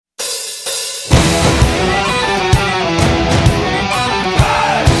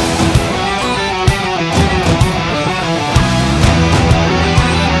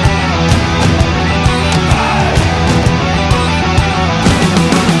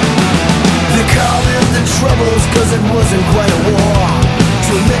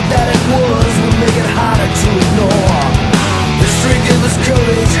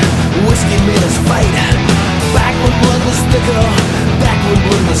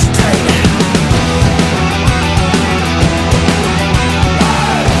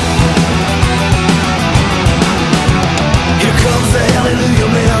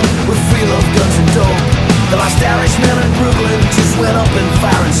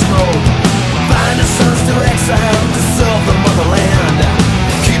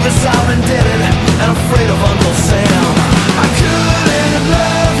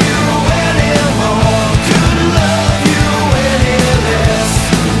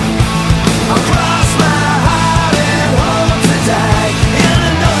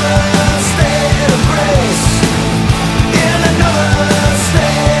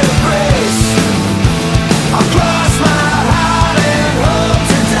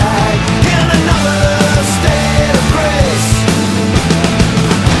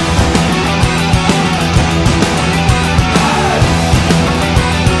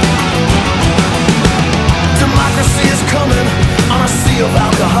of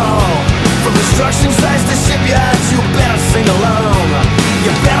alcohol. From construction sites to shipyards, you better sing along.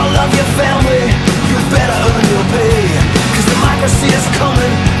 You better love your family, you better earn your pay. Cause democracy is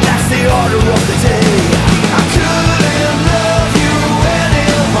coming, that's the order of the day. I couldn't love you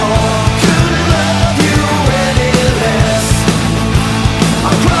anymore, couldn't love you any less.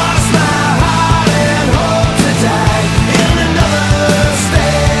 I cross my heart and hope to die in another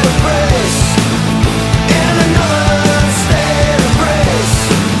state of grace, in another state of grace.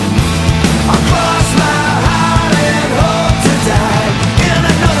 I cross my heart and hope to die in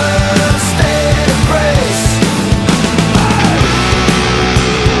another state of grace.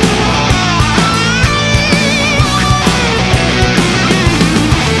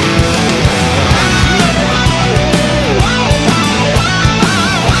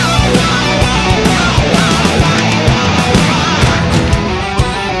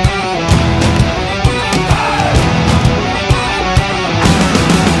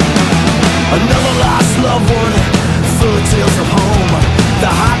 Another lost loved one, full of tales of home. The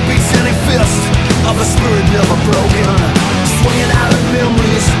heartbeats in a fist of a spirit never broken.